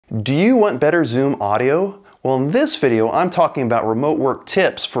Do you want better Zoom audio? Well, in this video, I'm talking about remote work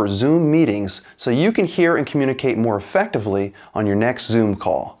tips for Zoom meetings so you can hear and communicate more effectively on your next Zoom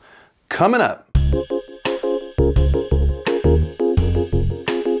call. Coming up.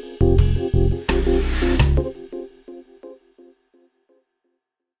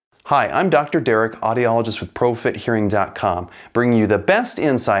 Hi, I'm Dr. Derek, audiologist with ProFitHearing.com, bringing you the best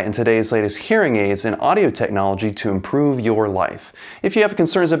insight in today's latest hearing aids and audio technology to improve your life. If you have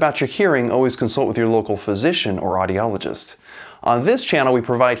concerns about your hearing, always consult with your local physician or audiologist. On this channel, we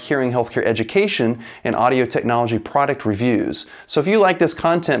provide hearing healthcare education and audio technology product reviews. So if you like this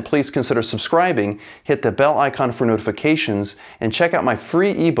content, please consider subscribing, hit the bell icon for notifications, and check out my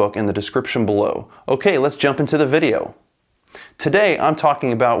free ebook in the description below. Okay, let's jump into the video. Today, I'm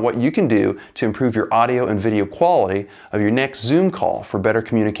talking about what you can do to improve your audio and video quality of your next Zoom call for better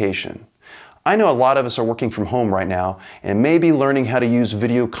communication. I know a lot of us are working from home right now and may be learning how to use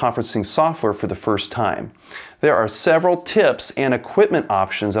video conferencing software for the first time. There are several tips and equipment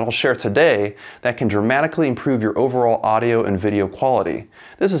options that I'll share today that can dramatically improve your overall audio and video quality.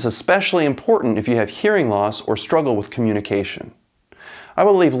 This is especially important if you have hearing loss or struggle with communication. I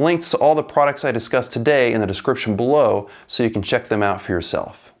will leave links to all the products I discussed today in the description below so you can check them out for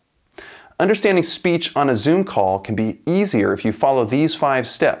yourself. Understanding speech on a Zoom call can be easier if you follow these 5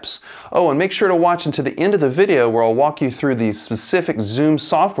 steps. Oh, and make sure to watch until the end of the video where I'll walk you through the specific Zoom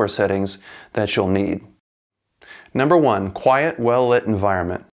software settings that you'll need. Number 1, quiet, well-lit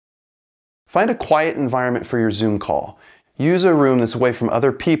environment. Find a quiet environment for your Zoom call. Use a room that's away from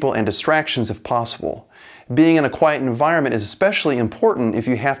other people and distractions if possible. Being in a quiet environment is especially important if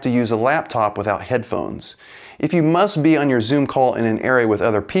you have to use a laptop without headphones. If you must be on your Zoom call in an area with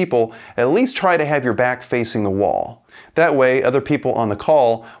other people, at least try to have your back facing the wall. That way, other people on the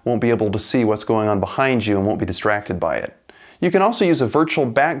call won't be able to see what's going on behind you and won't be distracted by it. You can also use a virtual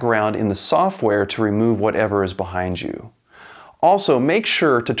background in the software to remove whatever is behind you. Also, make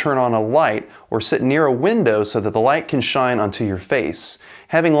sure to turn on a light or sit near a window so that the light can shine onto your face.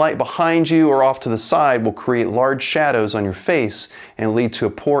 Having light behind you or off to the side will create large shadows on your face and lead to a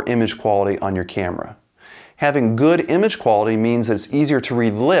poor image quality on your camera. Having good image quality means that it's easier to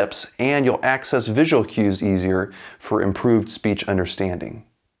read lips and you'll access visual cues easier for improved speech understanding.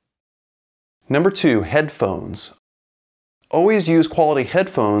 Number 2, headphones. Always use quality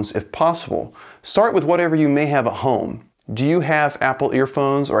headphones if possible. Start with whatever you may have at home. Do you have Apple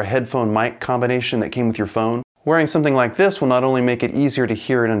earphones or a headphone mic combination that came with your phone? Wearing something like this will not only make it easier to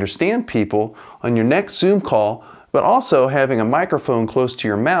hear and understand people on your next Zoom call, but also having a microphone close to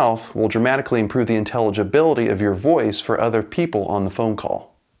your mouth will dramatically improve the intelligibility of your voice for other people on the phone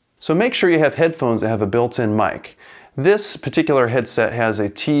call. So make sure you have headphones that have a built-in mic. This particular headset has a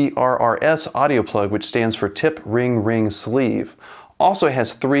TRRS audio plug, which stands for tip, ring, ring, sleeve. Also, it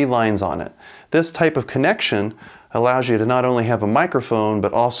has 3 lines on it. This type of connection allows you to not only have a microphone,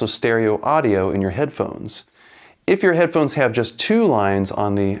 but also stereo audio in your headphones. If your headphones have just 2 lines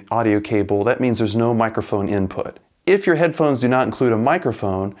on the audio cable, that means there's no microphone input. If your headphones do not include a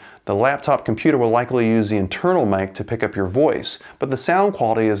microphone, the laptop computer will likely use the internal mic to pick up your voice, but the sound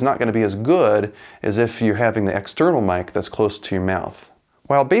quality is not going to be as good as if you're having the external mic that's close to your mouth.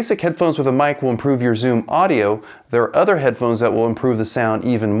 While basic headphones with a mic will improve your Zoom audio, there are other headphones that will improve the sound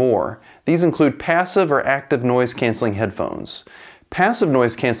even more. These include passive or active noise canceling headphones. Passive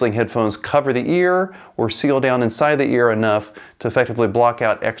noise canceling headphones cover the ear or seal down inside the ear enough to effectively block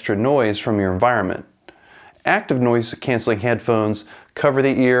out extra noise from your environment. Active noise canceling headphones cover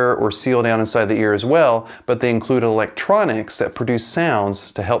the ear or seal down inside the ear as well, but they include electronics that produce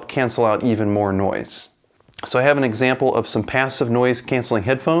sounds to help cancel out even more noise. So I have an example of some passive noise canceling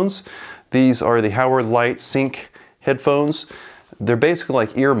headphones. These are the Howard Light Sync headphones. They're basically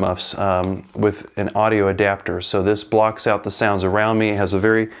like earmuffs with an audio adapter. So this blocks out the sounds around me. It has a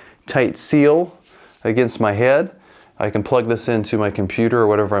very tight seal against my head. I can plug this into my computer or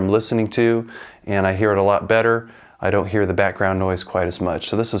whatever I'm listening to, and I hear it a lot better. I don't hear the background noise quite as much.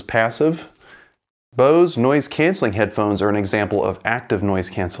 So this is passive. Bose noise canceling headphones are an example of active noise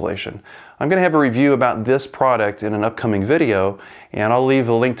cancellation. I'm going to have a review about this product in an upcoming video, and I'll leave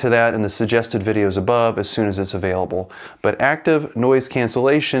a link to that in the suggested videos above as soon as it's available. But active noise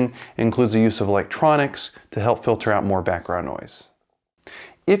cancellation includes the use of electronics to help filter out more background noise.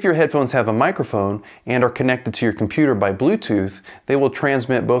 If your headphones have a microphone and are connected to your computer by Bluetooth, they will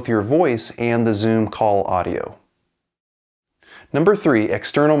transmit both your voice and the Zoom call audio. Number 3,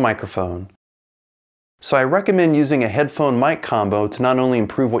 external microphone. So I recommend using a headphone mic combo to not only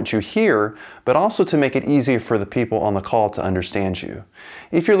improve what you hear, but also to make it easier for the people on the call to understand you.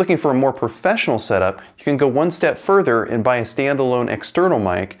 If you're looking for a more professional setup, you can go one step further and buy a standalone external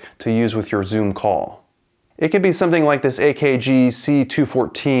mic to use with your Zoom call. It could be something like this AKG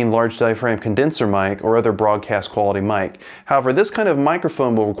C214 large diaphragm condenser mic or other broadcast quality mic. However, this kind of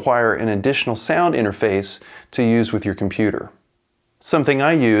microphone will require an additional sound interface to use with your computer. Something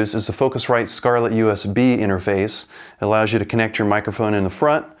I use is the Focusrite Scarlett USB interface. It allows you to connect your microphone in the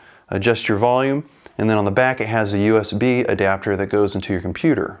front, adjust your volume, and then on the back it has a USB adapter that goes into your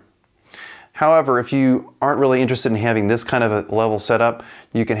computer. However, if you aren't really interested in having this kind of a level setup,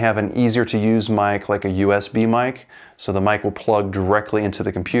 you can have an easier to use mic like a USB mic. So the mic will plug directly into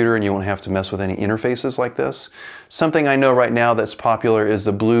the computer and you won't have to mess with any interfaces like this. Something I know right now that's popular is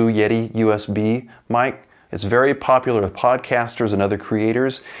the Blue Yeti USB mic. It's very popular with podcasters and other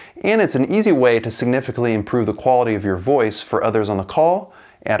creators, and it's an easy way to significantly improve the quality of your voice for others on the call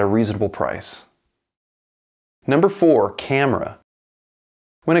at a reasonable price. Number 4, camera.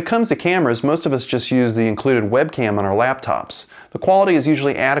 When it comes to cameras, most of us just use the included webcam on our laptops. The quality is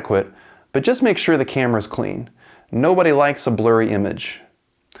usually adequate, but just make sure the camera is clean. Nobody likes a blurry image.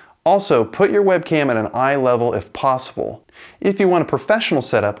 Also, put your webcam at an eye level if possible. If you want a professional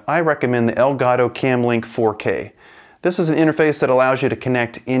setup, I recommend the Elgato CamLink 4K. This is an interface that allows you to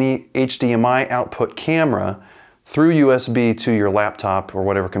connect any HDMI output camera through USB to your laptop or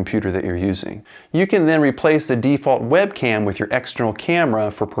whatever computer that you're using. You can then replace the default webcam with your external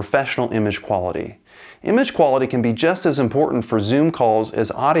camera for professional image quality. Image quality can be just as important for Zoom calls as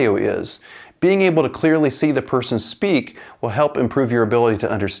audio is. Being able to clearly see the person speak will help improve your ability to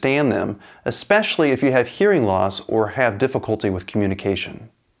understand them, especially if you have hearing loss or have difficulty with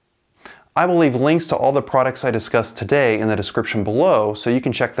communication. I will leave links to all the products I discussed today in the description below so you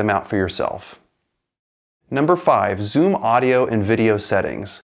can check them out for yourself. Number 5, Zoom audio and video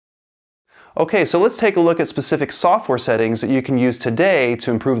settings. Okay, so let's take a look at specific software settings that you can use today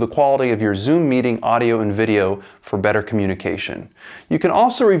to improve the quality of your Zoom meeting audio and video for better communication. You can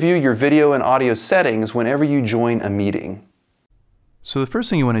also review your video and audio settings whenever you join a meeting. So the first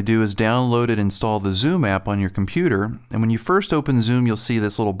thing you want to do is download and install the Zoom app on your computer. And when you first open Zoom, you'll see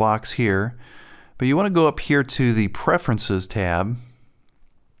this little box here. But you want to go up here to the Preferences tab.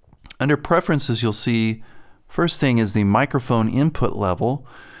 Under Preferences, you'll see first thing is the microphone input level.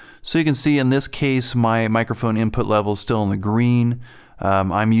 So you can see in this case my microphone input level is still in the green.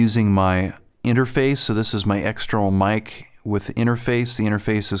 I'm using my interface, so this is my external mic with interface. The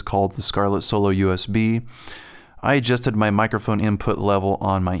interface is called the Scarlett Solo USB. I adjusted my microphone input level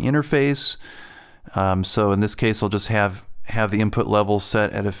on my interface. So in this case I'll just have the input level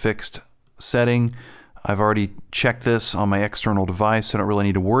set at a fixed setting. I've already checked this on my external device, so I don't really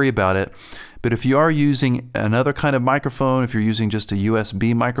need to worry about it. But if you are using another kind of microphone, if you're using just a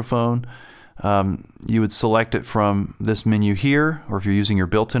USB microphone, you would select it from this menu here, or if you're using your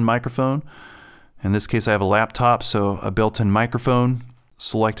built-in microphone. In this case I have a laptop, so a built-in microphone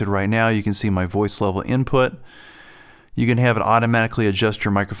selected right now. You can see my voice level input. You can have it automatically adjust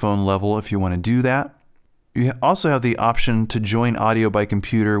your microphone level if you want to do that. You also have the option to join audio by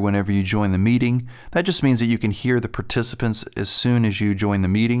computer whenever you join the meeting. That just means that you can hear the participants as soon as you join the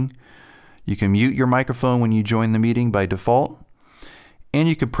meeting. You can mute your microphone when you join the meeting by default. And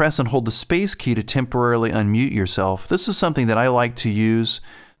you can press and hold the space key to temporarily unmute yourself. This is something that I like to use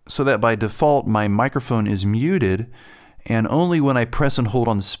so that by default my microphone is muted, and only when I press and hold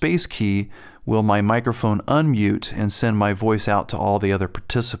on the space key will my microphone unmute and send my voice out to all the other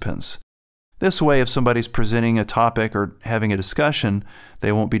participants. This way, if somebody's presenting a topic or having a discussion,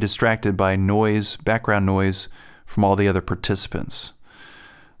 they won't be distracted by noise, background noise from all the other participants.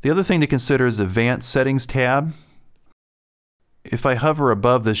 The other thing to consider is the Advanced Settings tab. If I hover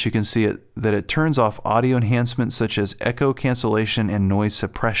above this, you can see that it turns off audio enhancements such as echo cancellation and noise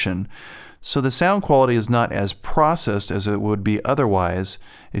suppression. So the sound quality is not as processed as it would be otherwise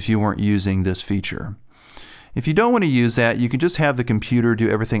if you weren't using this feature. If you don't want to use that, you can just have the computer do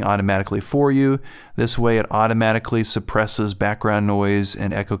everything automatically for you. This way it automatically suppresses background noise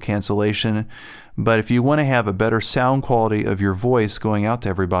and echo cancellation. But if you want to have a better sound quality of your voice going out to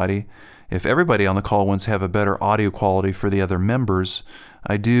everybody, if everybody on the call wants to have a better audio quality for the other members,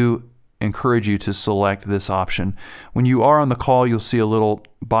 I do encourage you to select this option. When you are on the call, you'll see a little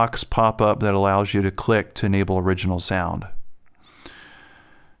box pop up that allows you to click to enable original sound.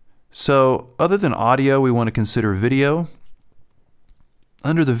 So other than audio, we want to consider video.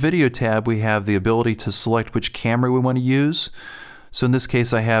 Under the video tab, we have the ability to select which camera we want to use. So in this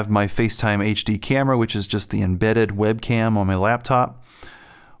case, I have my FaceTime HD camera, which is just the embedded webcam on my laptop.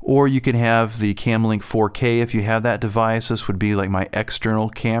 Or you can have the Camlink 4K if you have that device. This would be like my external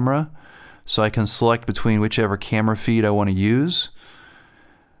camera. So I can select between whichever camera feed I want to use.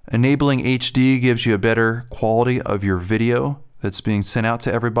 Enabling HD gives you a better quality of your video that's being sent out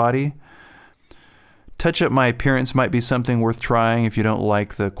to everybody. Touch up my appearance might be something worth trying if you don't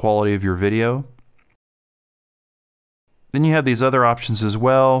like the quality of your video. Then you have these other options as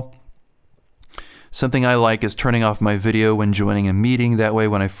well. Something I like is turning off my video when joining a meeting. That way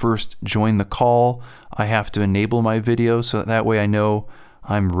when I first join the call, I have to enable my video, so that way I know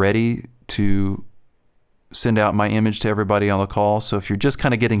I'm ready to send out my image to everybody on the call. So if you're just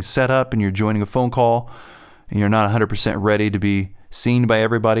kind of getting set up and you're joining a phone call and you're not 100% ready to be seen by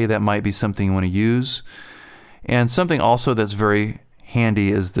everybody, that might be something you want to use. And something also that's very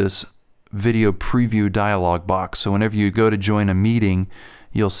handy is this video preview dialog box. So whenever you go to join a meeting,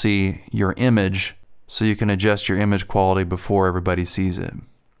 you'll see your image, so you can adjust your image quality before everybody sees it.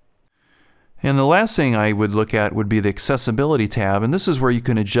 And the last thing I would look at would be the accessibility tab, and this is where you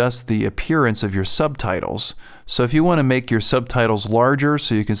can adjust the appearance of your subtitles. So if you want to make your subtitles larger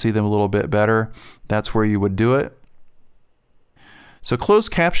so you can see them a little bit better, that's where you would do it. So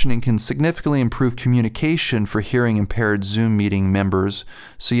closed captioning can significantly improve communication for hearing impaired Zoom meeting members,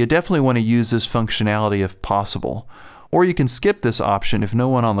 so you definitely want to use this functionality if possible. Or you can skip this option if no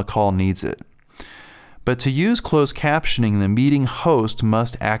one on the call needs it. But to use closed captioning, the meeting host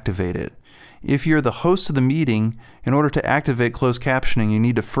must activate it. If you're the host of the meeting, in order to activate closed captioning, you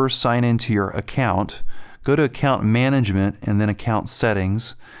need to first sign into your account, go to Account Management and then Account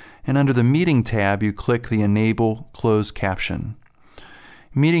Settings, and under the Meeting tab, you click the Enable Closed Caption.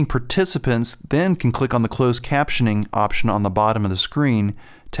 Meeting participants then can click on the closed captioning option on the bottom of the screen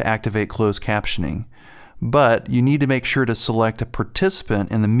to activate closed captioning. But you need to make sure to select a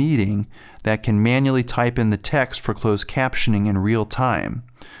participant in the meeting that can manually type in the text for closed captioning in real time.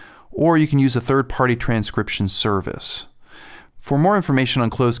 Or you can use a third-party transcription service. For more information on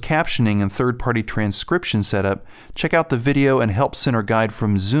closed captioning and third-party transcription setup, check out the video and help center guide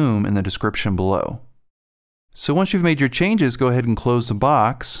from Zoom in the description below. So once you've made your changes, go ahead and close the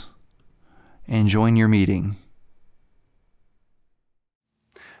box and join your meeting.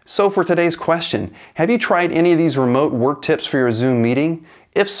 So for today's question, have you tried any of these remote work tips for your Zoom meeting?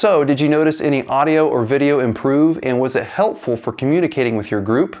 If so, did you notice any audio or video improve, and was it helpful for communicating with your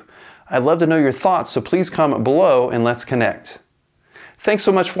group? I'd love to know your thoughts, so please comment below and let's connect. Thanks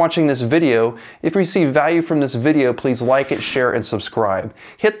so much for watching this video. If you receive value from this video, please like it, share, and subscribe.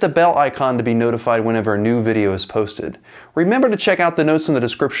 Hit the bell icon to be notified whenever a new video is posted. Remember to check out the notes in the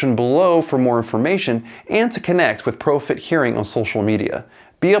description below for more information and to connect with ProFit Hearing on social media.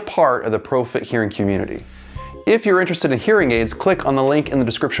 Be a part of the ProFit Hearing community. If you're interested in hearing aids, click on the link in the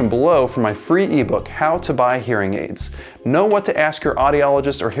description below for my free ebook, How to Buy Hearing Aids. Know what to ask your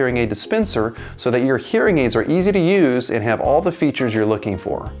audiologist or hearing aid dispenser so that your hearing aids are easy to use and have all the features you're looking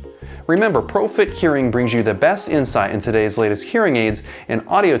for. Remember, ProFit Hearing brings you the best insight in today's latest hearing aids and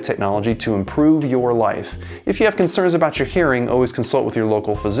audio technology to improve your life. If you have concerns about your hearing, always consult with your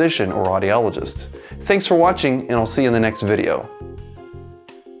local physician or audiologist. Thanks for watching, and I'll see you in the next video.